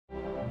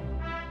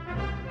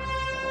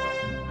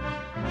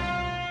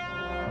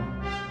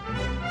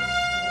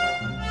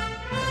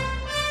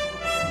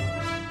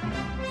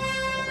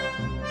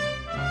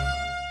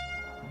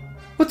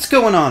What's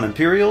going on,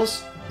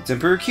 Imperials? It's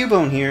Emperor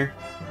Cubone here.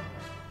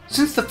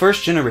 Since the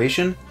first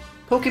generation,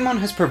 Pokémon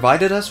has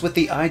provided us with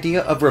the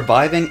idea of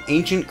reviving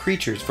ancient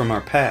creatures from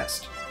our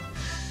past.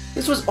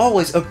 This was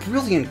always a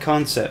brilliant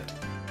concept,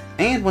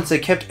 and once they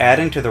kept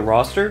adding to the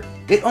roster,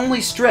 it only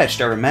stretched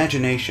our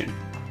imagination.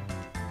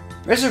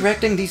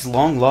 Resurrecting these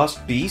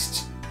long-lost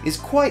beasts is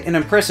quite an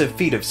impressive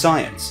feat of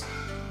science,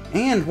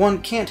 and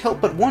one can't help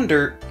but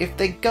wonder if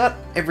they got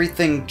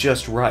everything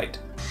just right.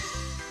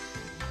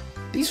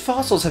 These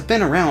fossils have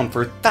been around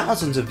for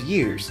thousands of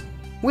years,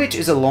 which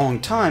is a long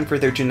time for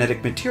their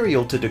genetic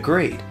material to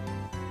degrade.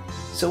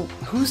 So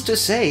who's to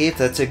say if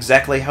that's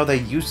exactly how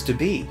they used to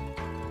be?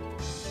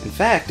 In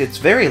fact, it's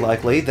very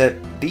likely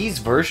that these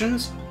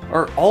versions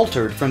are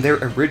altered from their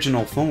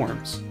original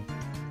forms.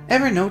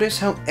 Ever notice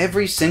how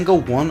every single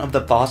one of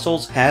the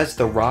fossils has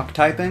the rock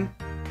typing?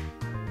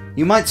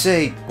 You might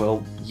say,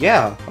 well,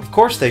 yeah, of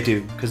course they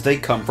do, because they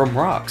come from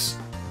rocks.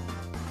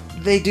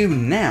 They do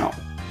now,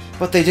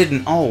 but they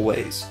didn't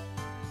always.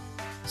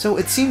 So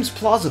it seems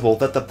plausible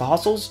that the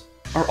fossils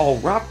are all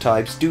rock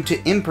types due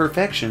to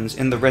imperfections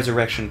in the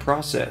resurrection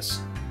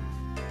process.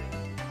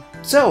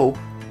 So,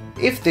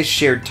 if this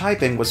shared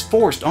typing was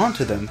forced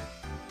onto them,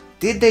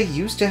 did they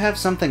used to have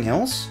something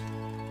else?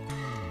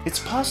 It's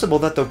possible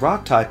that the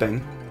rock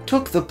typing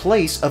took the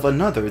place of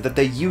another that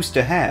they used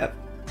to have.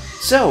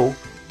 So,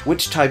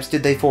 which types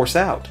did they force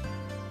out?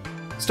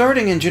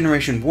 Starting in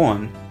Generation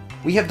 1,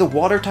 we have the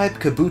water-type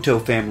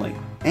Kabuto family,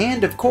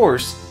 and of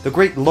course, the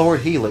great Lord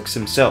Helix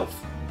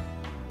himself.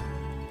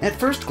 At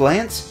first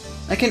glance,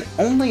 I can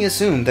only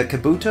assume that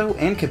Kabuto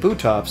and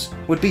Kabutops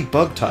would be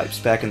bug types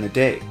back in the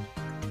day.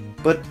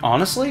 But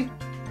honestly,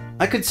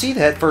 I could see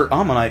that for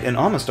Ammonite and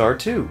Amistar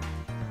too.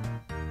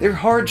 Their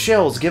hard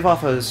shells give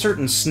off a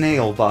certain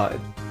snail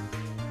vibe.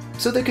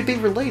 So they could be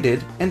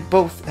related, and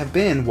both have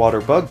been water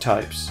bug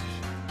types.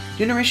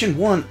 Generation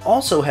 1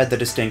 also had the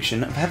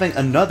distinction of having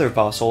another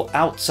fossil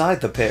outside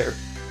the pair,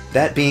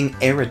 that being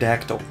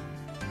Aerodactyl.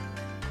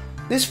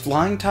 This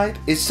flying type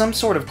is some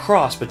sort of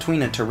cross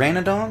between a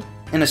Pteranodon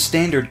and a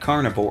standard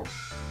carnivore.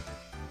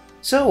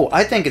 So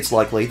I think it's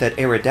likely that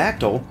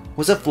Aerodactyl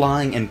was a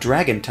flying and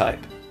dragon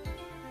type.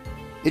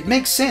 It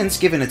makes sense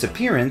given its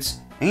appearance,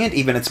 and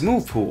even its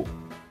move pool.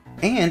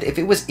 And if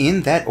it was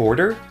in that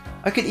order,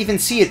 I could even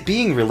see it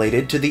being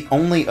related to the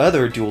only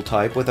other dual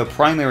type with a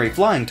primary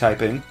flying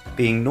typing,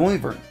 being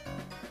Noivern.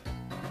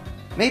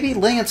 Maybe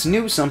Lance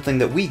knew something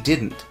that we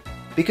didn't,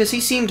 because he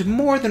seemed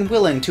more than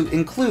willing to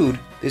include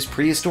this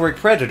prehistoric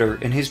predator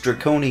in his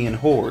draconian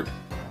horde.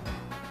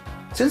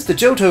 Since the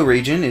Johto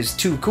region is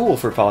too cool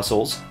for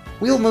fossils,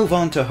 we'll move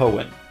on to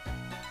Hoenn.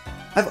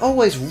 I've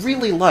always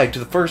really liked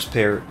the first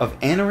pair of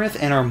Anorith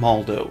and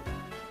Armaldo.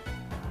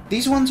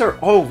 These ones are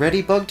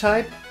already bug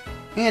type,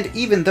 and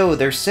even though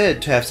they're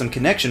said to have some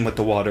connection with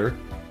the water,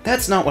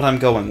 that's not what I'm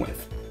going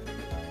with.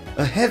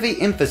 A heavy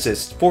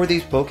emphasis for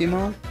these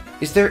Pokémon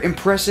is their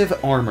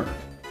impressive armor.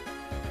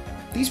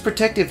 These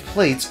protective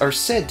plates are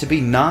said to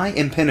be nigh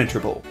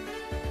impenetrable,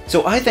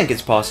 so I think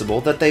it's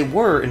possible that they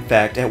were in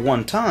fact at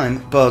one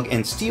time bug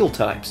and steel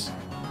types.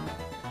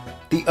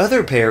 The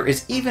other pair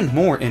is even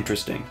more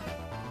interesting.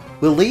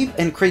 Lileep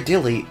and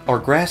Cradily are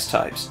grass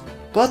types,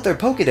 but their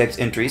Pokédex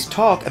entries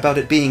talk about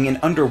it being an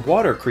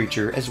underwater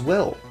creature as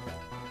well.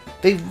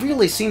 They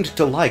really seemed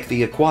to like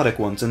the aquatic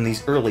ones in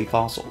these early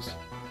fossils.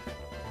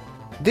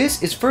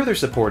 This is further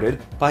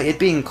supported by it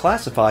being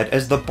classified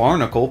as the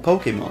barnacle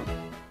Pokémon.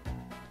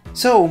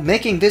 So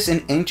making this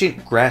an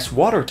ancient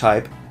grass-water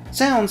type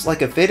sounds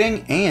like a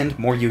fitting and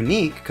more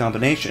unique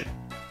combination.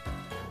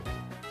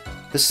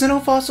 The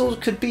Sinnoh fossils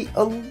could be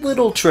a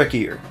little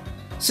trickier,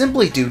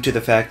 simply due to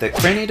the fact that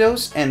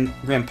Cranidos and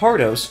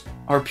Rampardos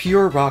are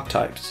pure rock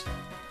types.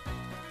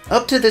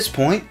 Up to this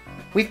point,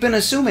 we've been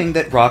assuming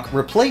that rock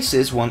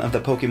replaces one of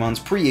the Pokemon's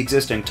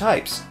pre-existing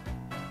types,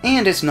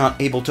 and is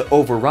not able to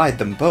override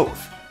them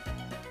both.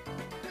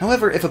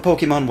 However, if a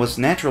Pokemon was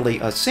naturally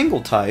a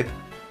single type,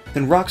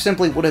 then rock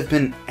simply would have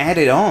been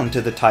added on to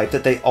the type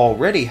that they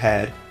already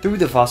had through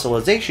the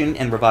fossilization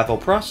and revival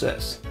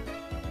process.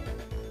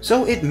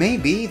 So it may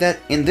be that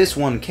in this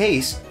one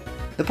case,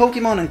 the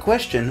Pokemon in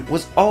question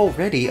was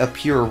already a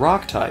pure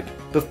rock type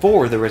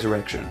before the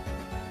resurrection,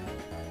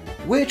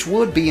 which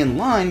would be in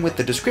line with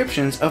the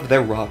descriptions of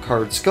their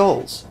rock-hard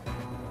skulls.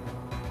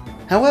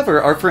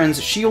 However, our friends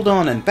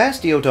Shieldon and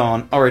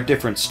Bastiodon are a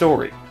different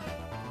story.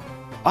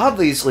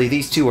 Obviously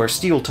these two are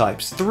steel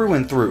types through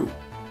and through,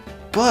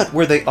 but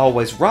were they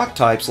always rock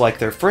types like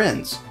their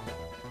friends?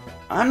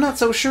 I'm not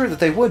so sure that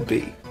they would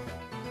be.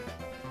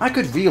 I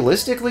could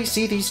realistically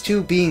see these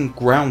two being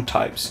ground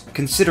types,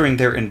 considering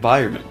their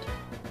environment.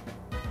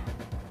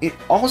 It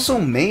also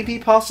may be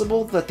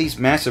possible that these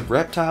massive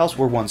reptiles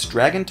were once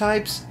dragon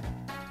types.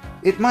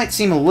 It might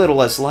seem a little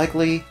less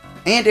likely,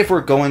 and if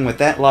we're going with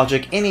that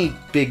logic, any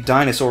big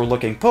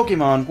dinosaur-looking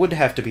Pokemon would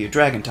have to be a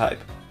dragon type.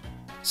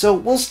 So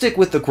we'll stick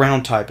with the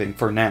ground typing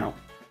for now.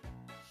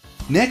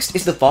 Next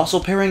is the fossil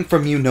pairing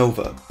from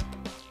Unova.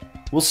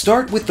 We'll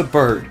start with the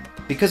bird,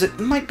 because it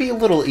might be a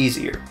little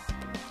easier.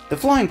 The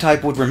flying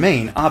type would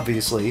remain,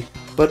 obviously,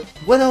 but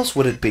what else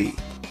would it be?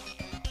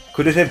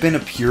 Could it have been a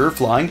pure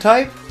flying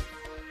type?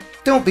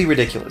 Don't be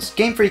ridiculous.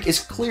 Game Freak is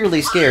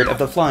clearly scared of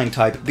the flying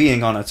type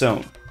being on its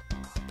own.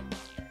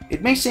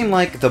 It may seem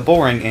like the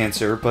boring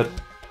answer, but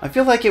I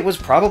feel like it was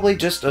probably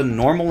just a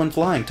normal and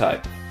flying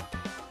type.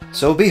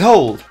 So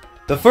behold,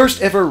 the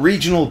first ever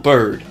regional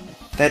bird.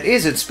 That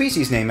is its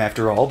species name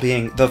after all,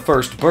 being the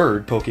first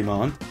bird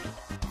Pokémon.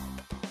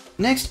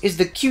 Next is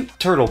the cute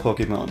turtle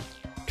Pokémon.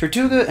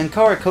 Tortuga and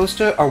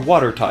Caracosta are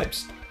water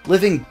types,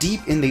 living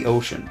deep in the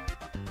ocean.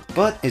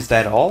 But is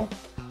that all?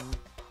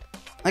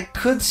 I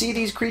could see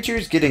these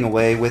creatures getting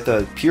away with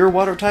a pure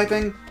water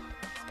typing.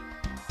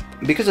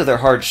 Because of their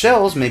hard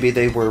shells, maybe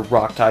they were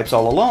rock types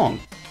all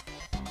along.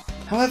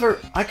 However,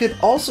 I could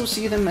also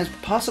see them as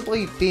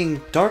possibly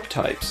being dark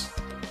types.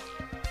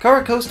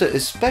 Caracosta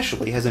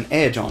especially has an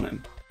edge on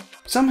him.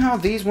 Somehow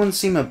these ones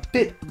seem a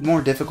bit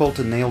more difficult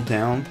to nail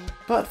down,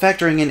 but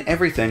factoring in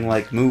everything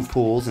like move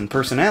pools and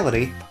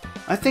personality,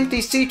 I think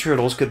these sea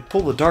turtles could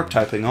pull the dark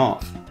typing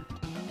off.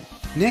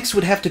 Next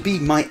would have to be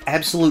my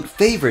absolute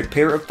favorite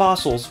pair of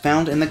fossils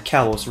found in the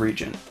Kalos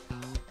region.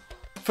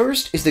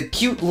 First is the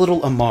cute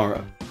little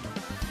Amara.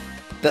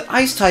 The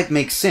ice type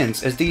makes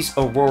sense as these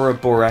Aurora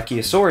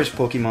Brachiosaurus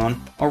Pokemon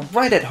are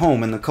right at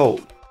home in the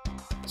cold.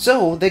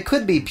 So they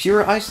could be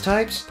pure ice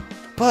types,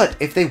 but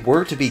if they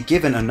were to be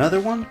given another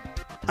one,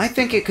 I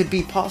think it could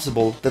be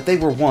possible that they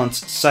were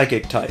once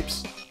psychic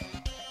types.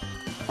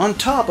 On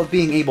top of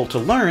being able to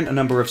learn a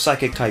number of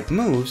psychic type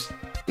moves,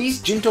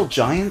 these gentle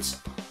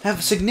giants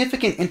have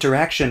significant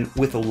interaction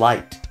with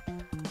light,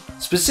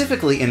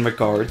 specifically in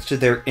regards to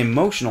their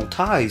emotional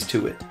ties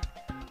to it.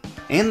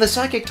 And the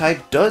psychic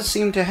type does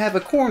seem to have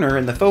a corner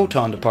in the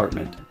photon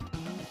department.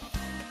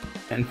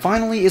 And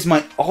finally is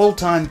my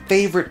all-time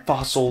favorite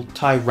fossil,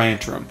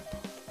 Tyrantrum.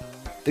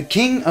 The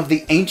king of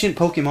the ancient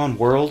Pokemon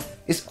world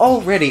is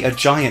already a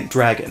giant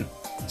dragon,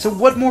 so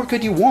what more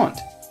could you want?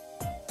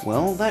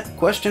 Well, that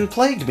question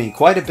plagued me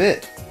quite a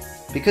bit,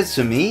 because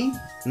to me,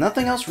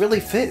 nothing else really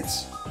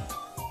fits.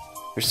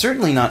 They're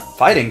certainly not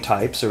fighting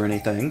types or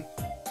anything.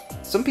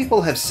 Some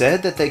people have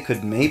said that they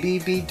could maybe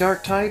be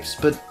dark types,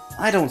 but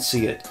I don't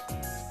see it.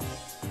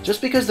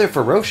 Just because they're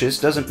ferocious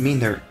doesn't mean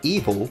they're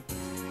evil.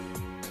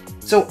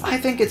 So I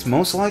think it's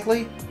most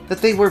likely that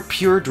they were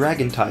pure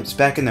dragon types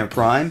back in their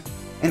prime,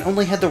 and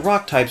only had the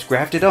rock types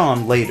grafted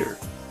on later.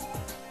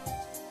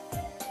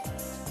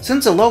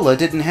 Since Alola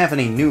didn't have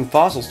any new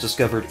fossils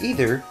discovered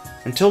either,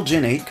 until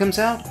Gen 8 comes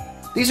out,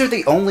 these are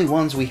the only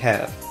ones we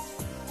have.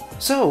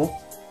 So,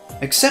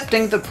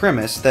 accepting the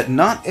premise that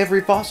not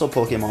every fossil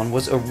Pokemon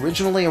was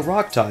originally a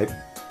rock type,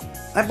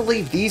 I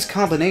believe these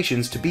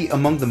combinations to be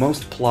among the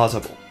most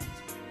plausible.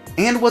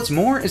 And what's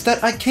more is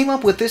that I came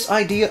up with this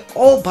idea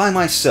all by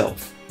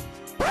myself.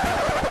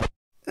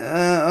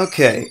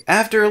 Okay,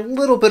 after a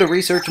little bit of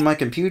research on my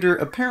computer,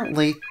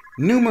 apparently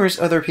numerous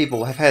other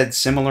people have had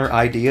similar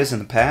ideas in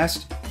the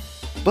past,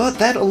 but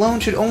that alone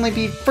should only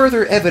be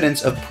further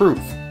evidence of proof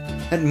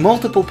that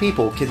multiple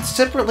people can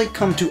separately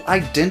come to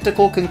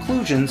identical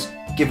conclusions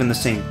given the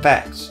same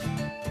facts.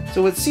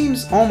 So it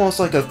seems almost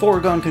like a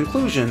foregone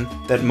conclusion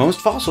that most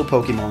fossil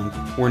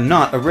Pokemon were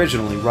not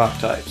originally rock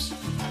types.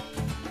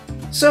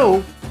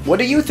 So, what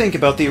do you think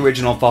about the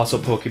original fossil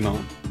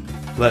Pokemon?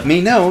 Let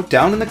me know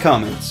down in the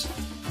comments.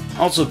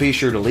 Also be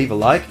sure to leave a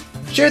like,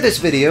 share this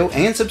video,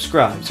 and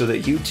subscribe so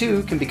that you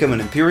too can become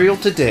an Imperial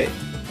today.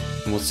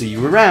 And we'll see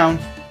you around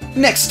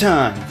next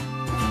time!